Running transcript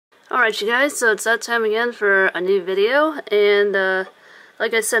Alright you guys, so it's that time again for a new video, and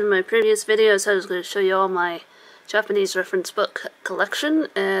like I said in my previous videos, I was going to show you all my Japanese reference book collection,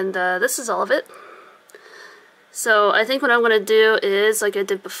 and this is all of it. So I think what I'm going to do is, like I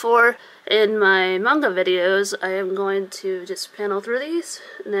did before in my manga videos, I am going to just panel through these,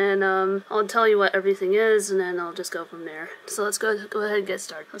 and then I'll tell you what everything is, and then I'll just go from there. So let's go ahead and get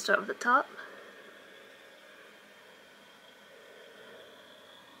started. Let's start with the top.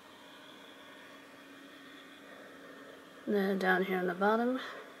 And then down here on the bottom.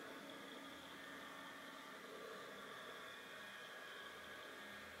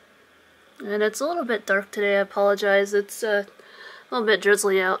 And it's a little bit dark today, I apologize. It's a little bit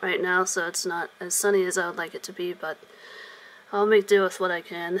drizzly out right now, so it's not as sunny as I would like it to be, but I'll make do with what I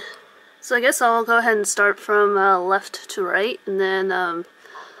can. So I guess I'll go ahead and start from left to right, and then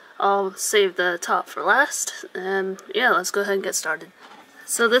I'll save the top for last. And yeah, let's go ahead and get started.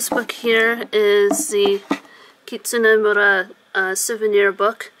 So this book here is the Kitsunemura souvenir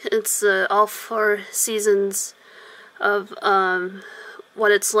book. It's all 4 seasons of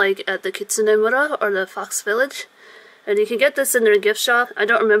what it's like at the Kitsunemura, or the Fox Village. And you can get this in their gift shop. I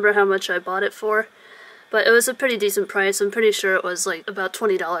don't remember how much I bought it for, but it was a pretty decent price. I'm pretty sure it was like about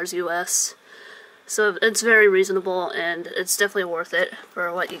 $20 US. So it's very reasonable, and it's definitely worth it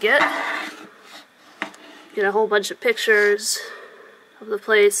for what you get. You get a whole bunch of pictures of the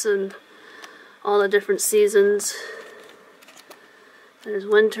place and all the different seasons. There's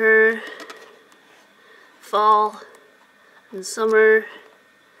winter, fall, and summer.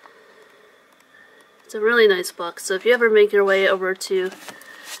 It's a really nice book, so if you ever make your way over to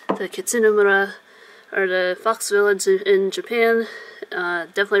the Kitsunemura or the Fox Village in Japan,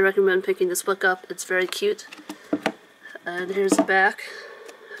 definitely recommend picking this book up. It's very cute. And here's the back.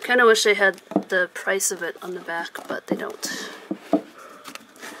 I kind of wish they had the price of it on the back, but they don't.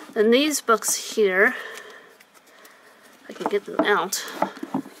 And these books here, I can get them out.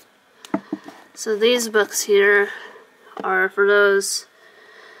 So these books here are for those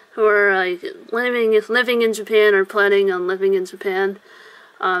who are like living in Japan or planning on living in Japan.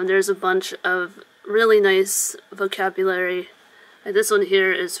 There's a bunch of really nice vocabulary. Like this one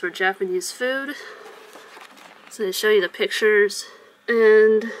here is for Japanese food. So they show you the pictures,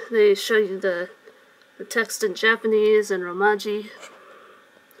 and they show you the text in Japanese and Romaji.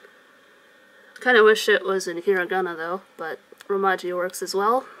 Kind of wish it was in hiragana though, but Romaji works as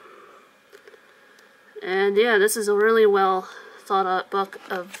well. And yeah, this is a really well thought out book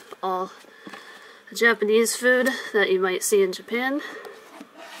of all the Japanese food that you might see in Japan.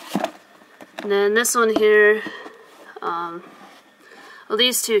 And then this one here, well,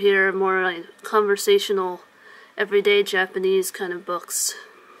 these two here are more like conversational, everyday Japanese kind of books.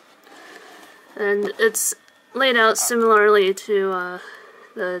 And it's laid out similarly to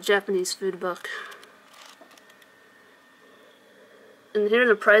the Japanese food book. And here are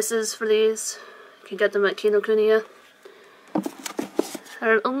the prices for these. You can get them at Kinokuniya.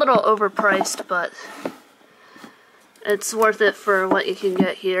 They're a little overpriced, but it's worth it for what you can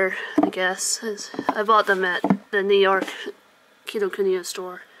get here, I guess. I bought them at the New York Kinokuniya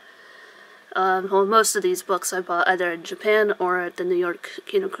store. Well, most of these books I bought either in Japan or at the New York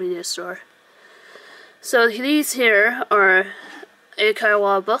Kinokuniya store. So these here are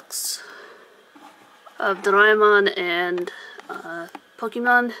Eikaiwa books of Doraemon and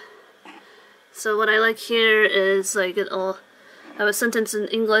Pokemon. So what I like here is, like, it'll have a sentence in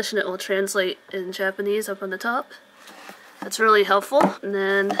English and it will translate in Japanese up on the top. That's really helpful. And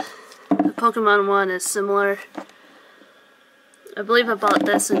then the Pokemon one is similar. I believe I bought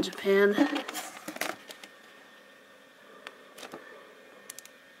this in Japan.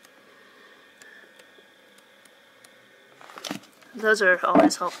 Those are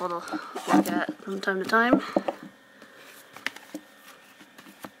always helpful to look at from time to time.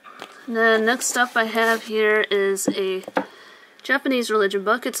 And then next up I have here is a Japanese religion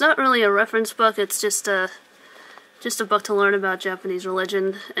book. It's not really a reference book, it's just a book to learn about Japanese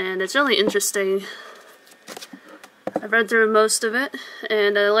religion, and it's really interesting. I've read through most of it,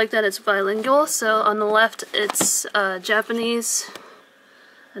 and I like that it's bilingual. So on the left it's Japanese,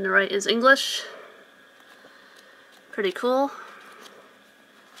 and the right is English. Pretty cool.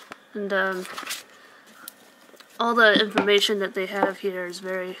 And all the information that they have here is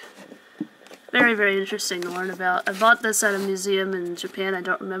very, very interesting to learn about. I bought this at a museum in Japan. I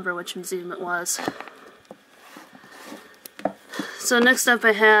don't remember which museum it was. So next up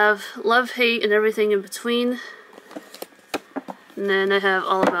I have Love, Hate, and Everything in Between. And then I have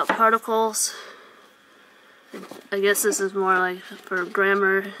All About Particles. I guess this is more like for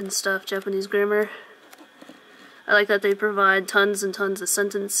grammar and stuff, Japanese grammar. I like that they provide tons and tons of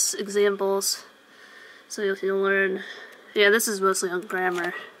sentence examples, so you can learn. Yeah, this is mostly on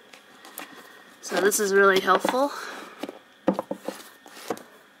grammar, so this is really helpful.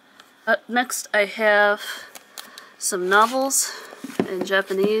 Up next I have some novels in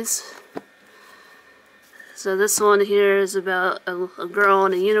Japanese. So this one here is about a girl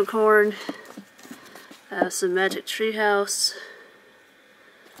and a unicorn. I have some Magic Tree House.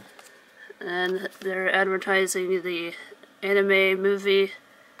 And they're advertising the anime movie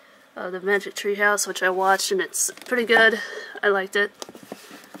of the Magic Tree House, which I watched, and it's pretty good. I liked it.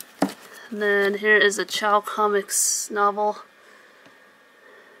 And then here is a Chow Comics novel.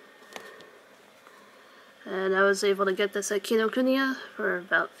 And I was able to get this at Kinokuniya for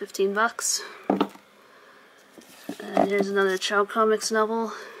about 15 bucks. And here's another Chow Comics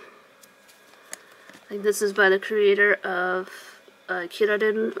novel. I think this is by the creator of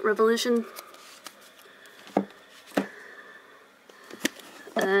Kiraden Revolution.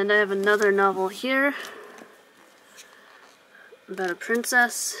 And I have another novel here about a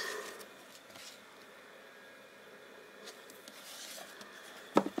princess.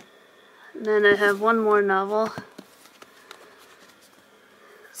 And then I have one more novel.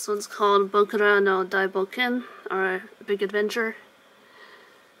 This one's called Bokura no Daiboken, or Big Adventure.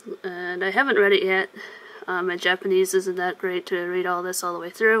 And I haven't read it yet. My Japanese isn't that great to read all this all the way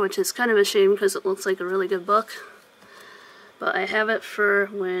through, which is kind of a shame because it looks like a really good book. But I have it for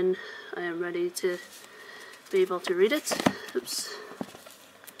when I am ready to be able to read it. Oops.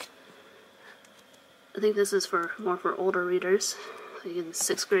 I think this is more for older readers, like in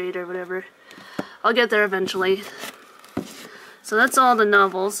 6th grade or whatever. I'll get there eventually. So that's all the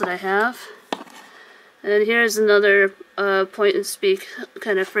novels that I have. And here's another point and speak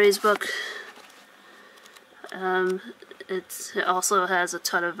kind of phrase book. It also has a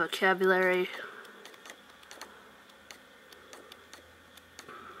ton of vocabulary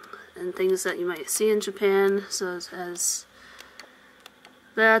and things that you might see in Japan. So it has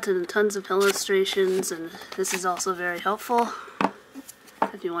that and tons of illustrations, and this is also very helpful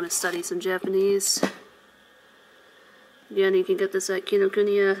if you want to study some Japanese. Again, you can get this at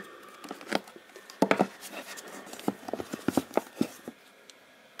Kinokuniya.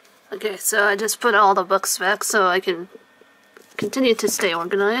 Okay, so I just put all the books back so I can continue to stay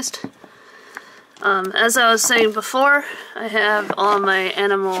organized. As I was saying before, I have all my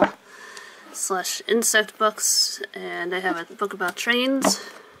animal/insect books, and I have a book about trains.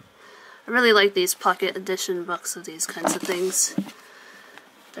 I really like these pocket edition books of these kinds of things.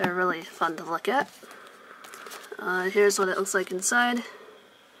 They're really fun to look at. Here's what it looks like inside.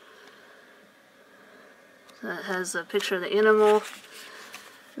 So it has a picture of the animal,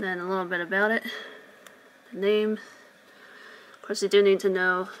 and then a little bit about it, the name. Of course, you do need to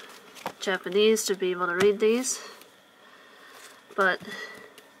know Japanese to be able to read these, but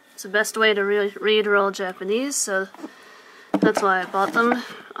it's the best way to read real Japanese, so that's why I bought them.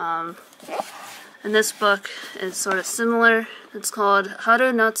 And this book is sort of similar. It's called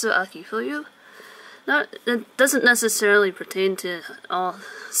Haru Natsu Aki Fuyu. It doesn't necessarily pertain to all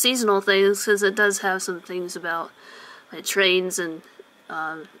seasonal things, because it does have some things about like trains and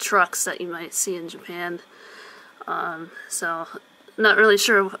trucks that you might see in Japan. So not really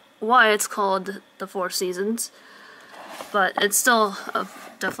sure why it's called the 4 Seasons, but it's still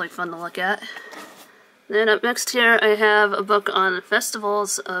definitely fun to look at. Then up next here I have a book on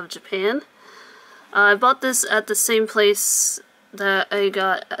festivals of Japan. I bought this at the same place that I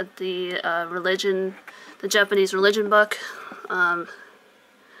got at the Japanese religion book.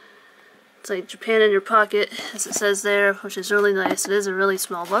 It's like Japan in your pocket, as it says there, which is really nice. It is a really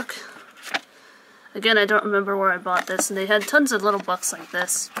small book. Again, I don't remember where I bought this, and they had tons of little books like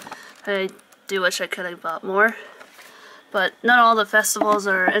this. I do wish I could have bought more. But not all the festivals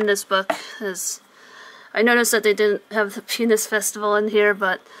are in this book, as I noticed that they didn't have the Penis Festival in here,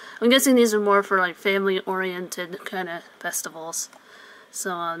 but I'm guessing these are more for like family-oriented kind of festivals.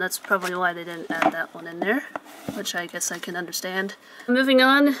 So that's probably why they didn't add that one in there, which I guess I can understand. Moving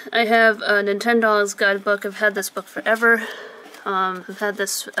on, I have a Nintendo's guidebook. I've had this book forever. I've had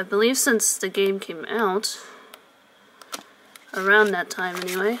this, I believe, since the game came out. Around that time,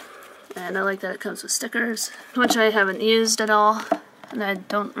 anyway. And I like that it comes with stickers, which I haven't used at all, and I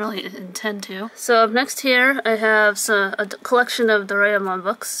don't really intend to. So up next here, I have a collection of Doraemon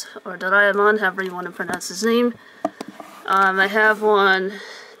books, or Doraemon, however you want to pronounce his name. I have one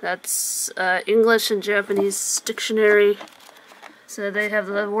that's English and Japanese dictionary. So they have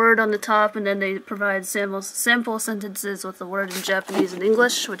the word on the top, and then they provide sample sentences with the word in Japanese and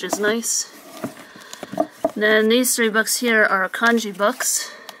English, which is nice. And then these 3 books here are kanji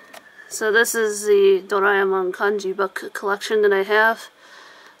books. So this is the Doraemon kanji book collection that I have.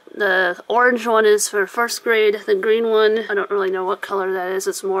 The orange one is for first grade. The green one, I don't really know what color that is.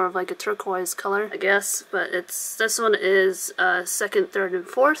 It's more of like a turquoise color, I guess. But this one is second, third, and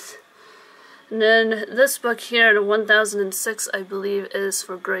fourth. And then this book here, the 1006, I believe, is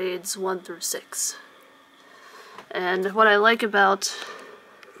for grades 1 through 6. And what I like about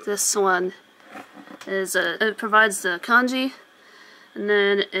this one is it provides the kanji, and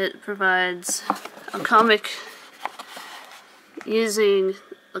then it provides a comic using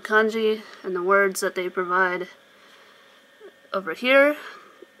the kanji and the words that they provide over here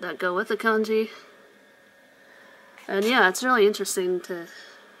that go with the kanji. And yeah, it's really interesting to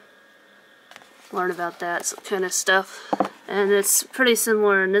learn about that kind of stuff. And it's pretty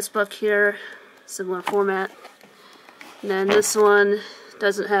similar in this book here, similar format. And then this one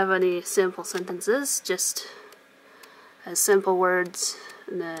doesn't have any sample sentences, just has simple words.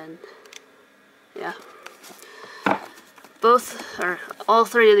 And then, yeah. All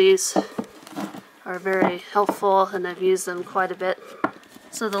three of these are very helpful, and I've used them quite a bit.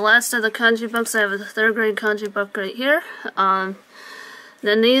 So the last of the kanji books, I have a third grade kanji book right here.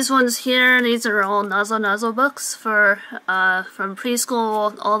 Then these ones here, these are all nazo books for from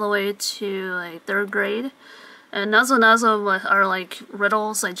preschool all the way to like third grade. And nazo are like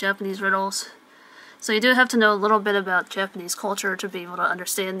riddles, like Japanese riddles. So you do have to know a little bit about Japanese culture to be able to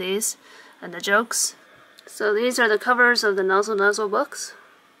understand these and the jokes. So these are the covers of the nazo books.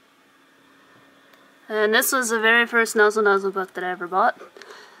 And this was the very first nazo book that I ever bought.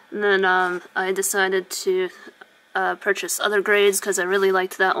 And then I decided to purchase other grades because I really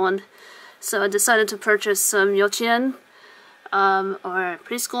liked that one. So I decided to purchase some yochien or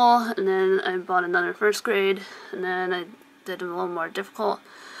preschool, and then I bought another first grade, and then I did a little more difficult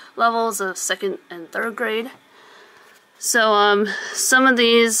levels of second and third grade. So some of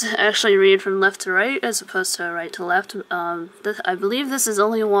these actually read from left to right as opposed to right to left. I believe this is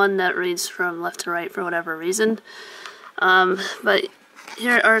only one that reads from left to right for whatever reason. But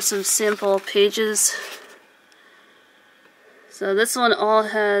here are some sample pages. So this one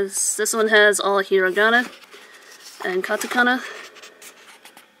has all hiragana and katakana.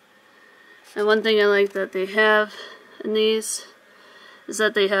 And one thing I like that they have in these is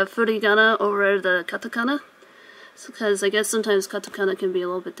that they have furigana over the katakana. Because I guess sometimes katakana can be a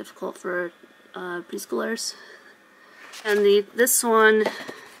little bit difficult for preschoolers. And this one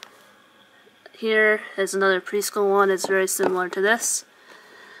here is another preschool one. It's very similar to this.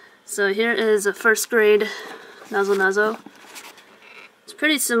 So here is a first grade nazo. It's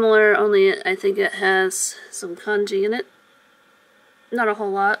pretty similar, only I think it has some kanji in it. Not a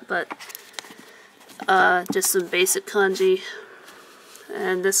whole lot, but just some basic kanji.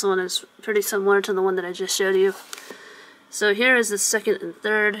 And this one is pretty similar to the one that I just showed you. So here is the second and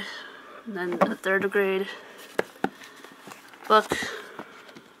third, and then the third grade book.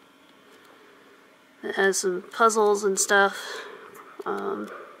 It has some puzzles and stuff.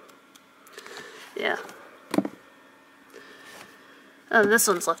 Yeah. Oh, this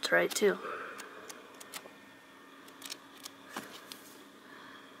one's left to right too.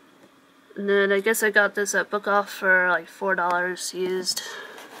 And then I guess I got this at Book Off for like $4 used.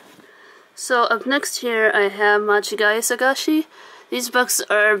 So up next here I have Machigai Sagashi. These books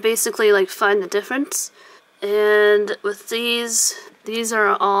are basically like Find the Difference. And with these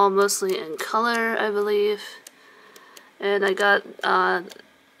are all mostly in color, I believe. And I got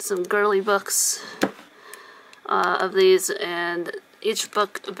some girly books of these, and each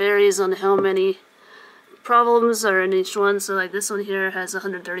book varies on how many problems are in each one. So like this one here has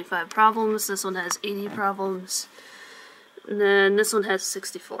 135 problems, this one has 80 problems, and then this one has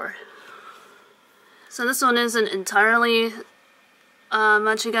 64. So this one isn't entirely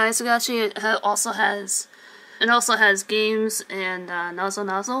Machigai Sagashi. It also has games and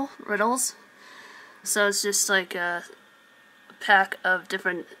nazo riddles. So it's just like a pack of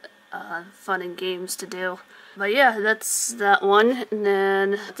different fun and games to do. But yeah, that's that one. And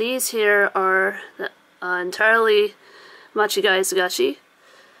then these here are entirely Machigai Sagashi.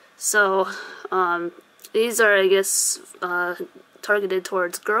 So these are, I guess, targeted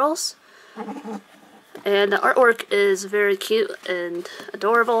towards girls. And the artwork is very cute and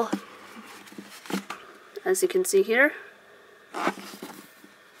adorable, as you can see here.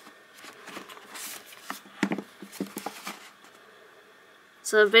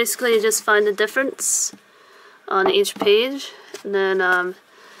 So basically you just find the difference on each page, and then it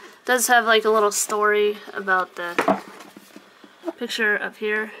does have like a little story about the picture up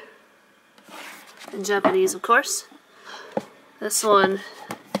here, in Japanese of course. This one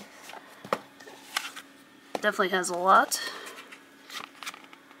definitely has a lot.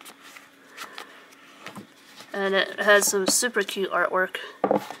 and it has some super cute artwork.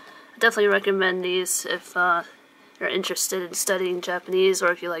 I definitely recommend these if you're interested in studying Japanese,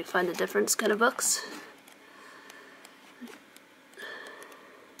 or if you like find a difference kind of books.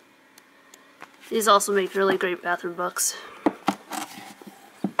 These also make really great bathroom books.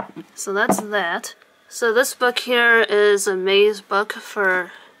 So that's that. So this book here is a maze book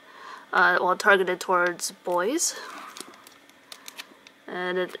for, well, targeted towards boys.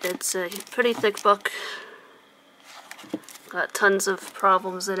 And it's a pretty thick book. Got tons of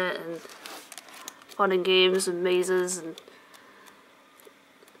problems in it, and fun and games and mazes, and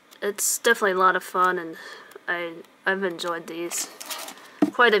it's definitely a lot of fun, and I've enjoyed these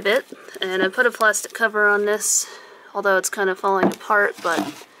quite a bit. And I put a plastic cover on this, although it's kind of falling apart, but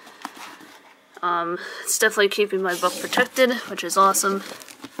it's definitely keeping my book protected, which is awesome.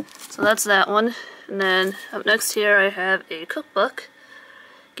 So that's that one. And then up next here I have a cookbook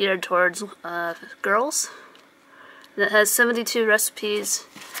geared towards girls. And it has 72 recipes,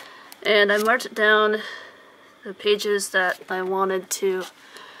 and I marked down the pages that I wanted to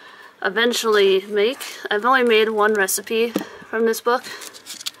eventually make. I've only made one recipe from this book.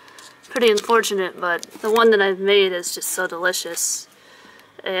 Pretty unfortunate, but the one that I've made is just so delicious.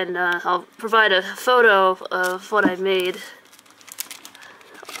 And I'll provide a photo of what I made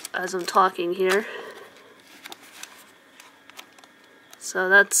as I'm talking here. So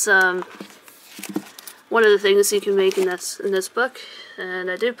that's one of the things you can make in this book,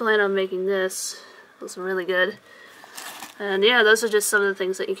 and I do plan on making this. It's really good. And yeah, those are just some of the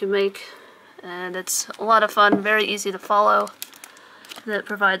things that you can make, and it's a lot of fun, very easy to follow. And it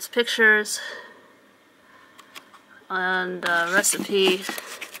provides pictures and a recipe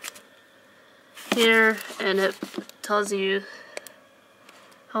here, and it tells you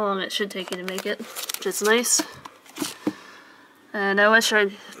how long it should take you to make it, which is nice. And I wish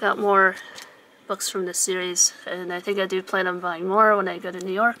I got more books from this series, and I think I do plan on buying more when I go to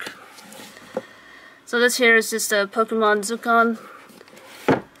New York. So this here is just a Pokemon Zukan,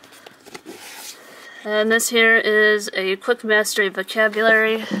 and this here is a quick mastery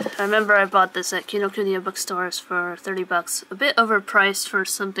vocabulary. I remember I bought this at Kinokuniya bookstores for 30 bucks, a bit overpriced for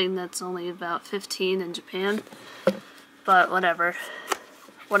something that's only about 15 in Japan, but whatever.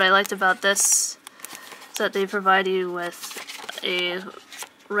 What I liked about this is that they provide you with a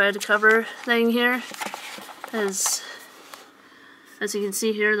red cover thing here. As you can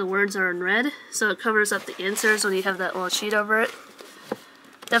see here, the words are in red, so it covers up the answers when you have that little sheet over it.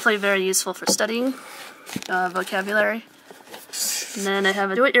 Definitely very useful for studying vocabulary. And then I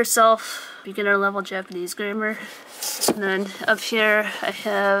have a do-it-yourself beginner level Japanese grammar. And then up here I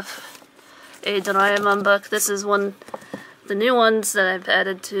have a Doraemon book. This is one of the new ones that I've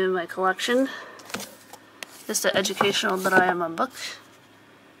added to my collection. Just an educational Doraemon book.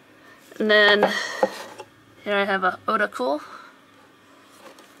 And then here I have a Otacool.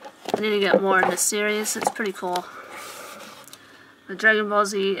 I need to get more in this series, it's pretty cool. The Dragon Ball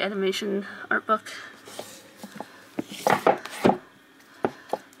Z animation art book.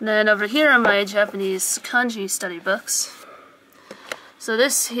 And then over here are my Japanese kanji study books. So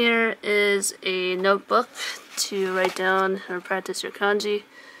this here is a notebook to write down or practice your kanji.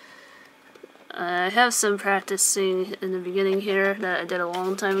 I have some practicing in the beginning here that I did a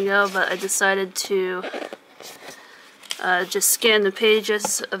long time ago, but I decided to just scan the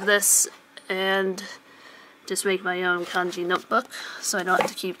pages of this and just make my own kanji notebook, so I don't have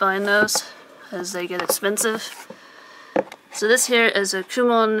to keep buying those as they get expensive. So this here is a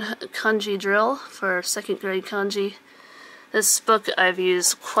Kumon kanji drill for 2nd grade kanji. This book I've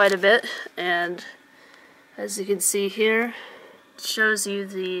used quite a bit, and as you can see here, it shows you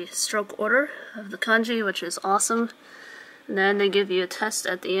the stroke order of the kanji, which is awesome. And then they give you a test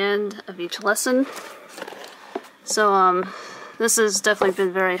at the end of each lesson. So this has definitely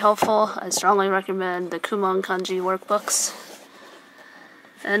been very helpful. I strongly recommend the Kumon kanji workbooks.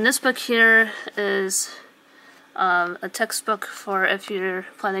 And this book here is a textbook for if you're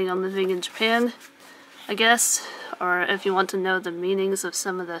planning on living in Japan, I guess, or if you want to know the meanings of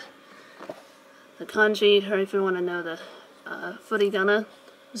some of the kanji, or if you want to know the furigana,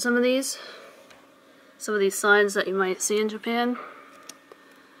 some of these signs that you might see in Japan.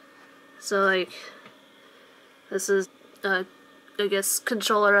 So like, this is I guess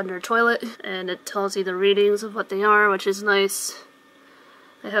controller under toilet, and it tells you the readings of what they are, which is nice.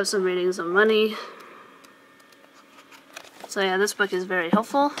 They have some readings of money. So yeah, this book is very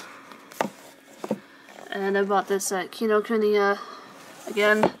helpful. And I bought this at Kinokuniya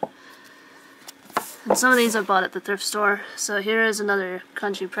again. And some of these I bought at the thrift store. So here is another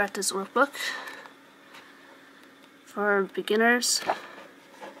kanji practice workbook for beginners.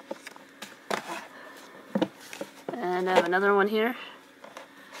 And I have another one here.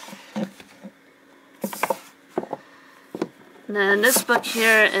 And then this book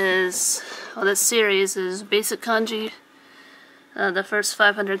here is, well, this series is Basic Kanji. The first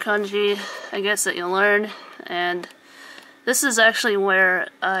 500 kanji, I guess, that you'll learn. And this is actually where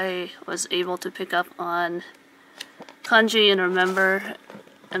I was able to pick up on kanji and remember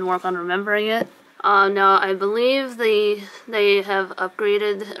and work on remembering it. Now I believe they have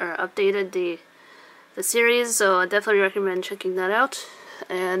upgraded or updated the series, so I definitely recommend checking that out.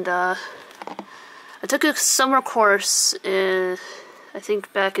 And I took a summer course in, I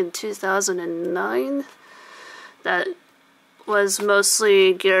think back in 2009, that was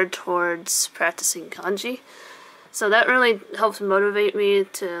mostly geared towards practicing kanji. So that really helped motivate me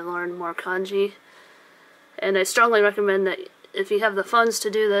to learn more kanji. And I strongly recommend that if you have the funds to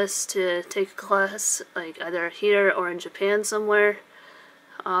do this, to take a class, like either here or in Japan somewhere,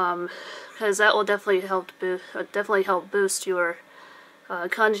 because that will definitely help boost your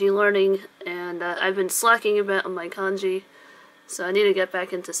kanji learning. And I've been slacking a bit on my kanji, so I need to get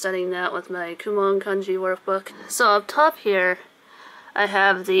back into studying that with my Kumon Kanji workbook. So up top here, I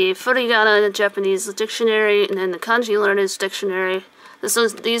have the Furigana Japanese Dictionary and then the Kanji Learner's Dictionary.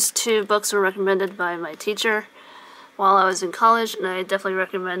 These two books were recommended by my teacher while I was in college, and I definitely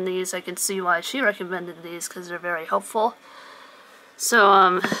recommend these. I can see why she recommended these because they're very helpful.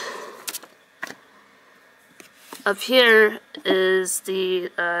 So up here is the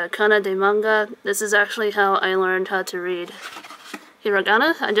Kana de Manga. This is actually how I learned how to read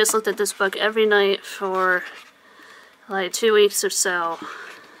hiragana. I just looked at this book every night for like 2 weeks or so.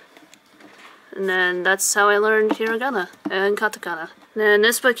 And then that's how I learned hiragana and katakana. And then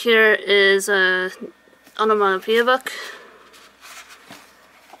this book here is a onomatopoeia book.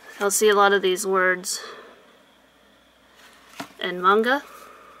 You'll see a lot of these words in manga.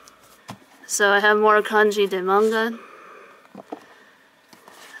 So I have more kanji de manga.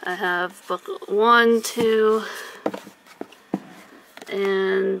 I have book 1, 2,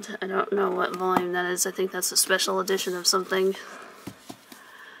 and I don't know what volume that is. I think that's a special edition of something.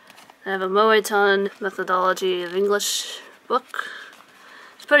 I have a Moetan Methodology of English book.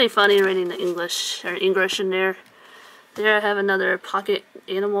 It's pretty funny reading the English in there. There I have another pocket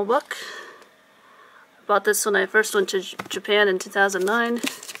animal book. I bought this when I first went to Japan in 2009.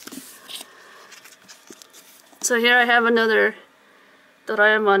 So here I have another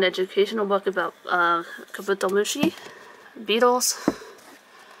Doraemon educational book about kabutomushi, beetles.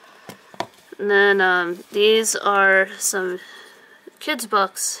 And then these are some kids'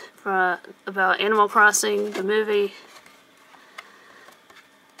 books about Animal Crossing, the movie,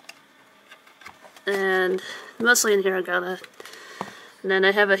 and mostly in hiragana. And then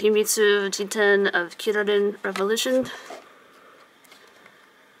I have a Himitsu Jiten of Kirarin Revolution.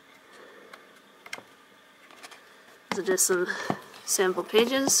 These are just some sample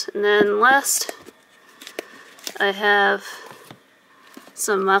pages. And then last, I have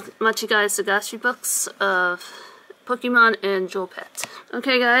some Machigai Sagashi books of Pokemon and Jewel Pet.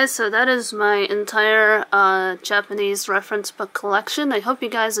 Okay guys, so that is my entire Japanese reference book collection. I hope you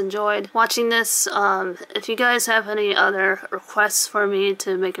guys enjoyed watching this. If you guys have any other requests for me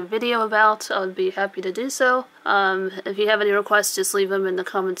to make a video about, I would be happy to do so. If you have any requests, just leave them in the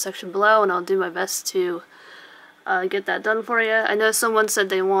comment section below and I'll do my best to get that done for you. I know someone said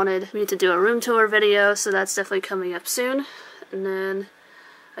they wanted me to do a room tour video, so that's definitely coming up soon. And then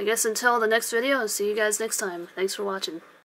I guess until the next video, I'll see you guys next time. Thanks for watching.